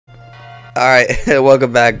Alright,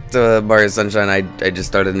 welcome back to Mario Sunshine. I just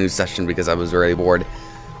started a new session because I was very bored.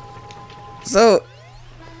 So,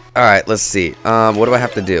 alright, let's see. What do I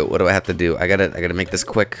have to do? What do I have to do? I gotta make this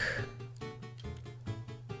quick.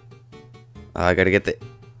 I gotta get the...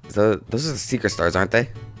 those are the secret stars, aren't they?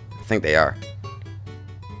 I think they are.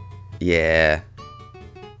 Yeah.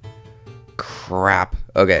 Crap.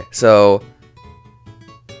 Okay, so...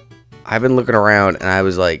 I've been looking around and I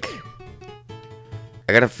was like...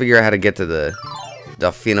 I gotta figure out how to get to the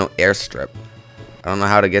Delfino airstrip. I don't know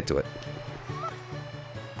how to get to it.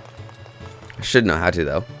 I should know how to,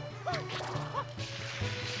 though.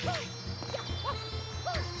 I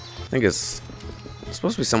think it's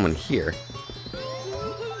supposed to be someone here.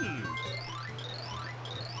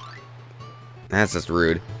 That's just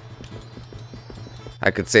rude.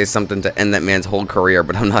 I could say something to end that man's whole career,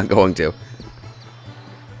 but I'm not going to.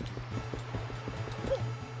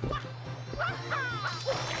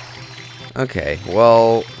 Okay,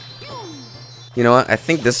 well, you know what? I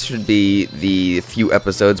think this should be the few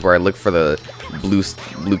episodes where I look for the blue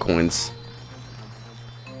coins,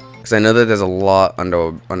 because I know that there's a lot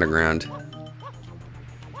underground.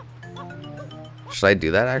 Should I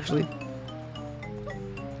do that actually?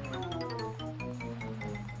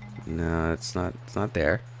 No, it's not. It's not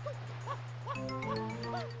there.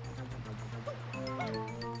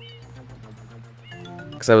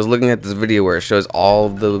 Because I was looking at this video where it shows all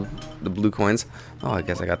of the blue coins. Oh, I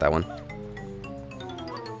guess I got that one.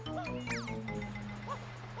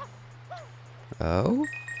 Oh?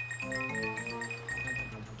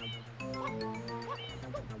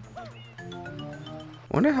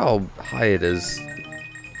 Wonder how high it is.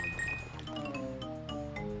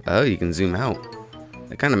 Oh, you can zoom out.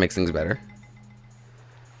 That kind of makes things better.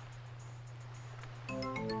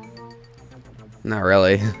 Not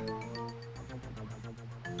really.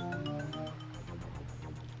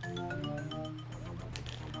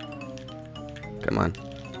 Come on.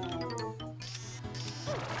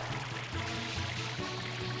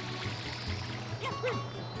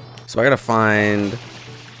 So I gotta find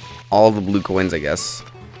all the blue coins, I guess.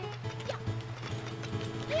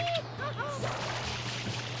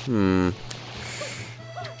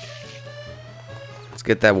 Let's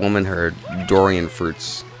get that woman her durian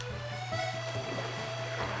fruits,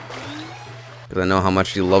 because I know how much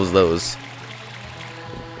she loves those.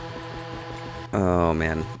 Oh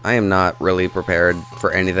man, I am not really prepared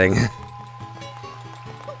for anything.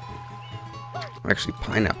 Actually,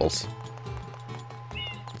 pineapples.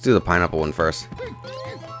 Let's do the pineapple one first.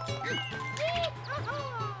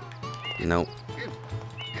 Nope.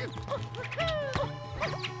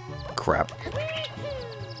 Crap.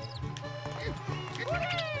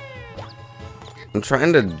 I'm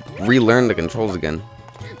trying to relearn the controls again.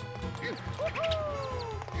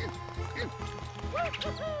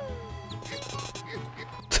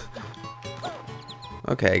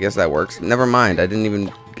 Okay, I guess that works. Never mind, I didn't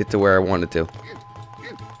even get to where I wanted to.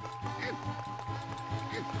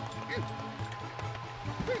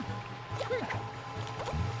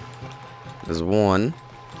 There's one.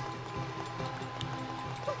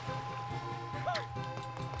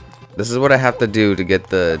 This is what I have to do to get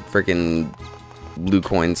the freaking blue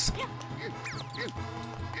coins.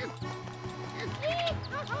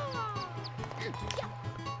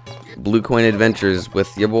 Blue coin adventures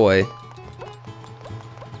with your boy.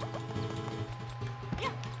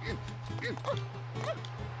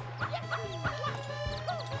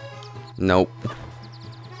 Nope.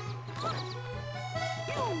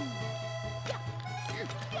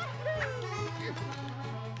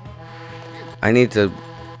 I need to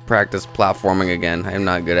practice platforming again. I'm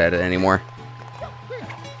not good at it anymore.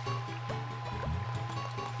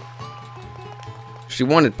 She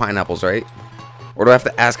wanted pineapples, right? Or do I have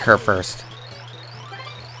to ask her first?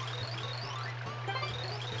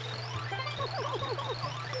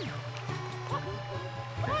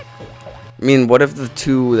 I mean, what if the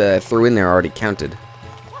two that I threw in there already counted?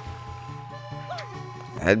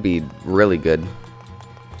 That'd be really good.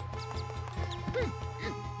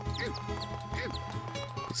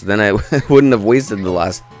 So then I wouldn't have wasted the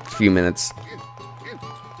last few minutes.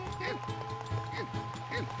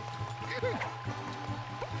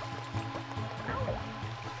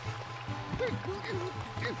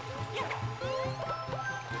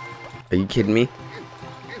 Are you kidding me?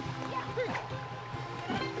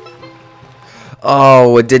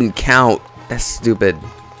 Oh, it didn't count. That's stupid.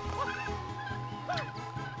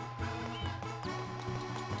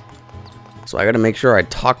 So I gotta make sure I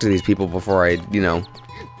talk to these people before I, you know,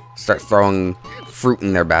 start throwing fruit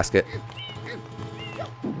in their basket.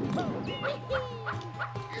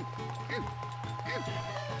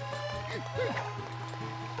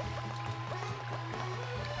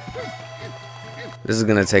 This is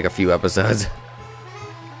gonna take a few episodes.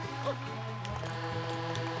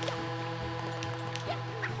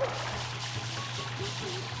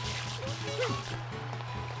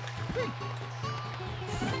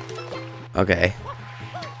 Okay.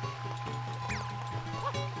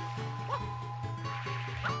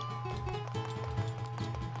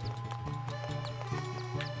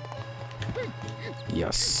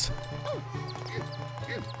 Yes.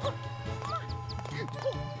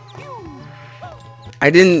 I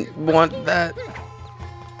didn't want that.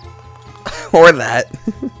 Or that.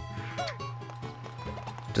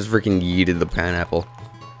 Just freaking yeeted the pineapple.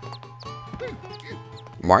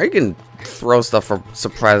 Mario can throw stuff from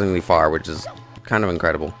surprisingly far, which is kind of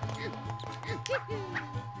incredible.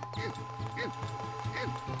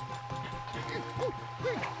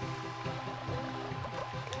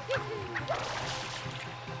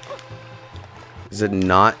 Is it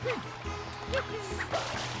not?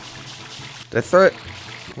 Did I throw it?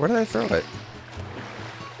 Where did I throw it?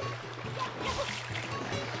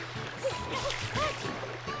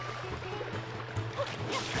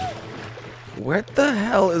 What the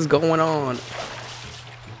hell is going on?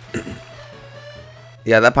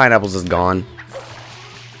 Yeah, that pineapple's just gone.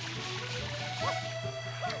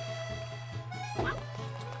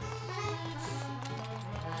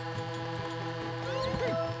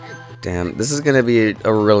 Damn, this is gonna be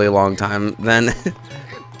a really long time then.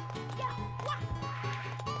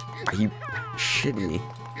 Are you shitting me?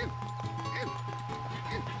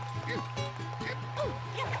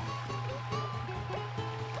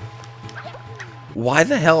 Why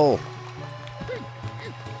the hell?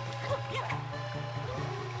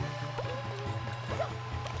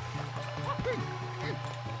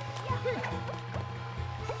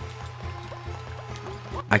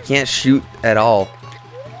 I can't shoot at all.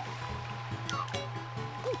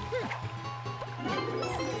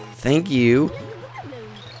 Thank you.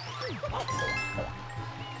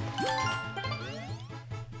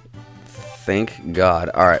 Thank God.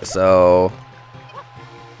 Alright, so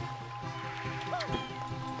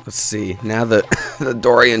let's see. Now the the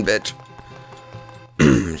Dorian bitch.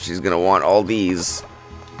 She's gonna want all these.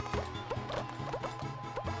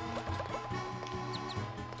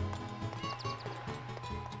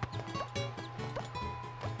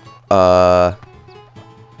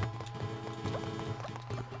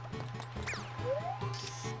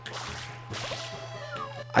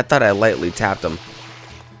 I thought I lightly tapped him.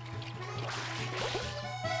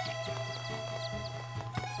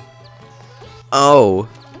 Oh.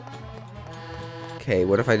 Okay,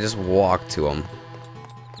 what if I just walk to him?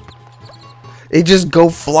 They just go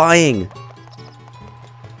flying.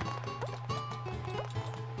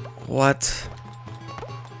 What?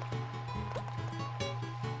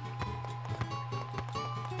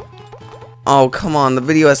 Oh, come on. The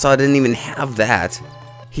video I saw didn't even have that.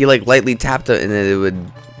 He like lightly tapped it and it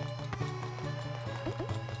would...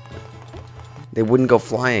 They wouldn't go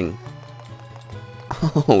flying.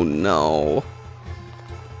 Oh no.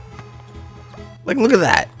 Like, look at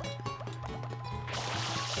that.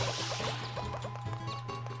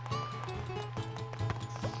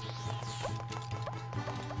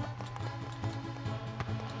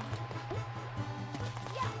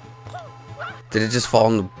 Did it just fall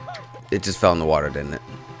in the... It just fell in the water, didn't it?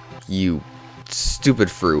 You stupid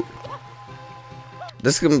fruit.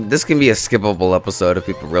 This can be a skippable episode if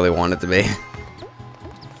people really want it to be.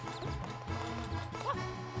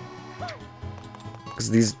 Because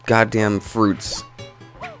these goddamn fruits.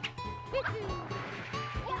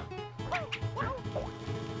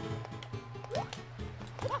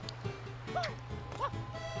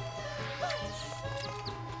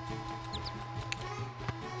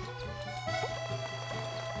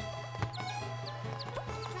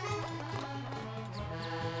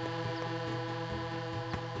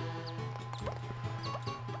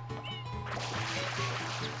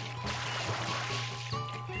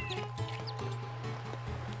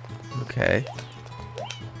 Okay.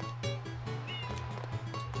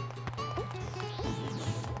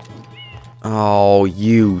 Oh,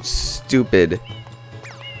 you stupid.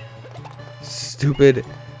 Stupid.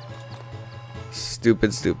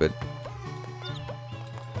 Stupid, stupid.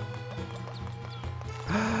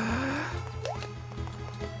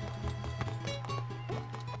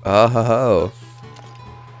 Oh.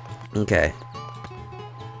 Okay.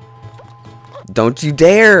 Don't you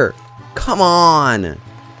dare! Come on!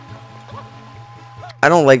 I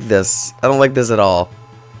don't like this. I don't like this at all.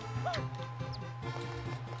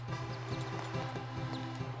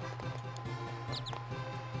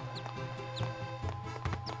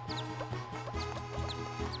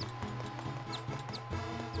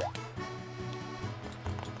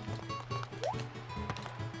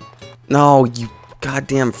 No, you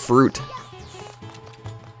goddamn fruit.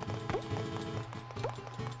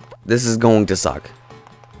 This is going to suck.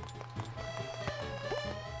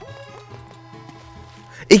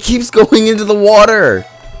 It keeps going into the water.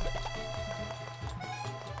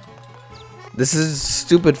 This is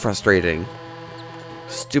stupid frustrating.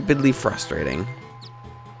 Stupidly frustrating.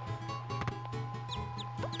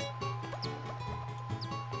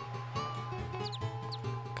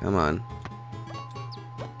 Come on.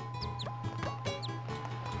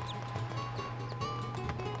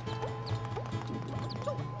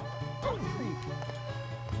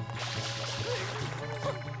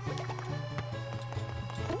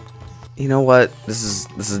 You know what? This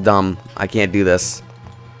is dumb. I can't do this.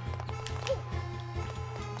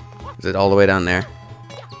 Is it all the way down there?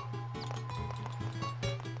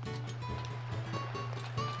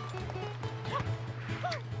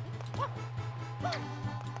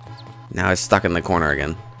 Now it's stuck in the corner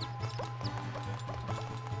again.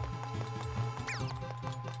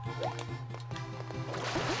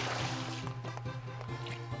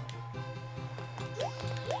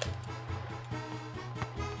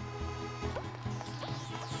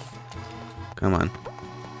 Come on.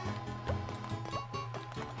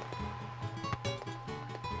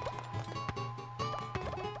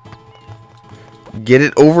 Get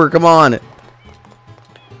it over, come on.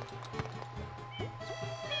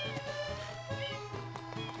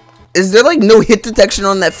 Is there like no hit detection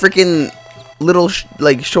on that freaking little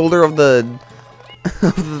like shoulder of the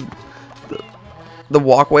the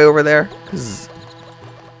walkway over there? 'Cause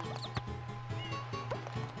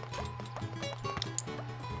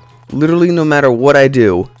literally no matter what I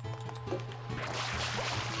do.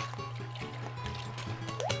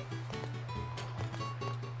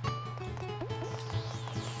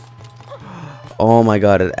 Oh my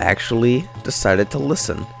god, it actually decided to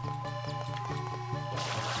listen.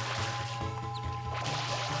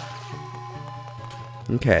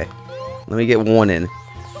 Okay, let me get one in.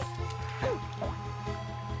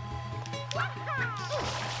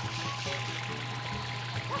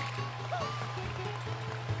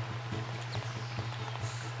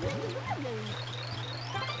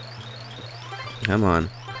 Come on.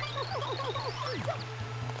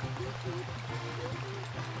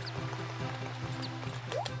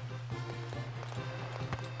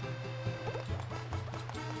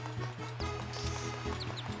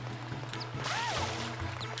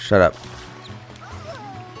 Shut up.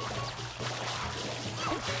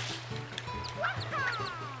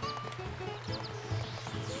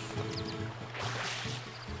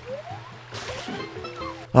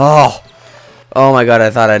 Oh! Oh my god, I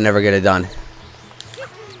thought I'd never get it done.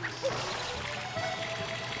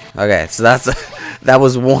 Okay, so that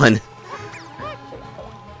was one.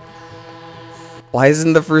 Why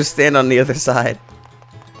isn't the first stand on the other side?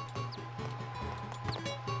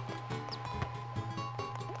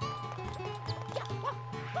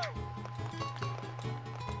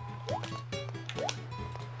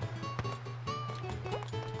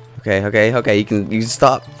 Okay, you can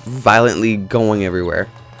stop violently going everywhere.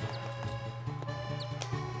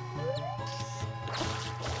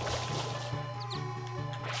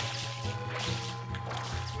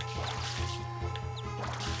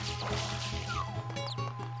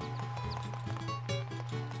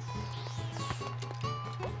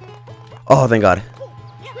 Oh, thank God.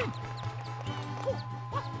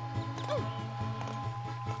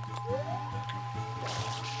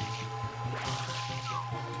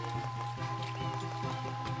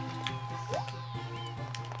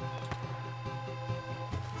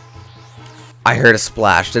 I heard a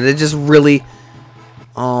splash. Did it just really...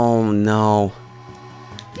 Oh, no.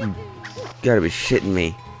 You gotta be shitting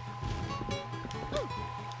me.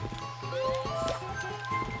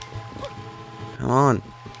 Come on.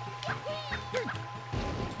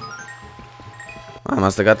 I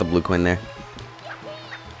must have got the blue coin there.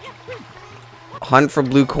 Hunt for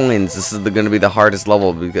blue coins. This is going to be the hardest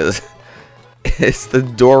level because it's the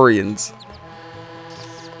Dorians.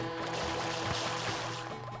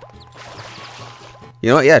 You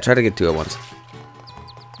know what? Yeah, try to get two at once.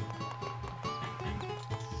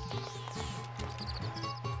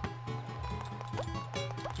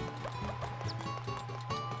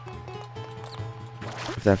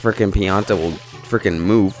 If that frickin' Pianta will frickin'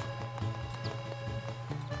 move.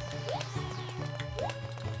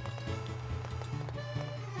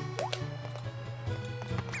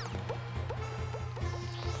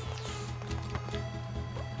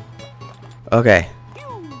 Okay.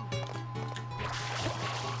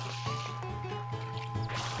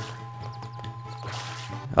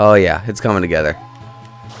 Oh yeah, it's coming together.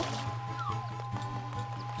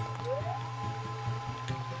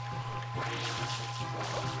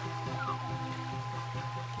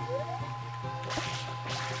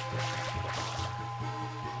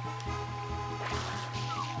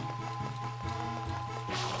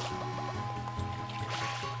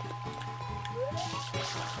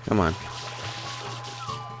 Come on.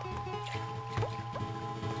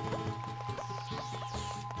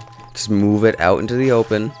 Just move it out into the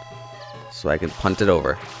open so I can punt it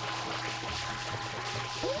over.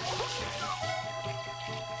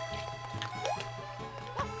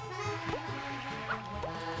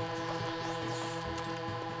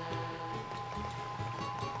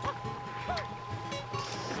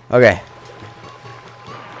 Okay.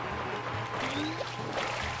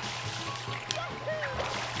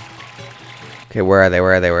 Okay, where are they?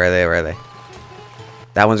 Where are they? Where are they? Where are they?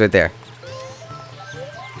 That one's right there.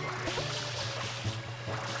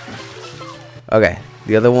 Okay,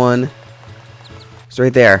 the other one is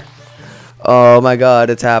right there. Oh my god,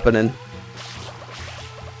 it's happening.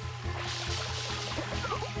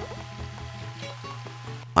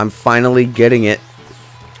 I'm finally getting it.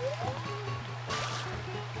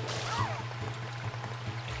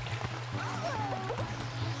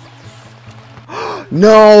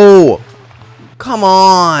 No! Come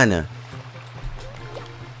on!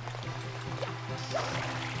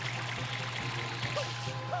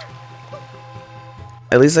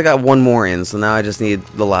 At least I got one more in, so now I just need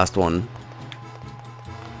the last one.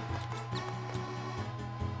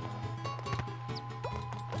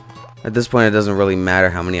 At this point, it doesn't really matter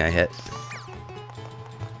how many I hit.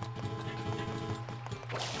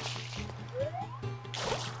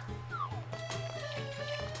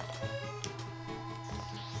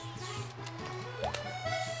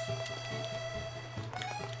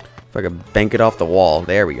 If I could bank it off the wall.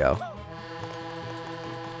 There we go.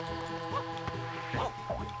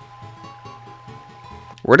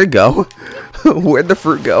 Where'd it go? Where'd the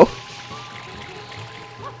fruit go?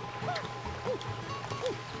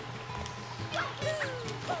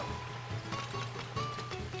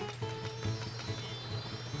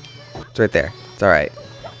 It's right there. It's alright.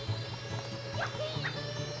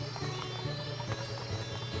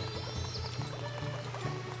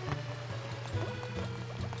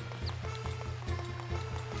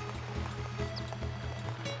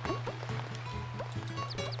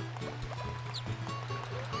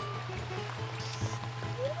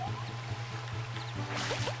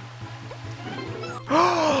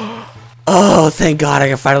 Oh, thank God I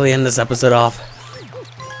can finally end this episode off.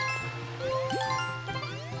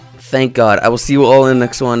 Thank God. I will see you all in the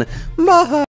next one. Bye.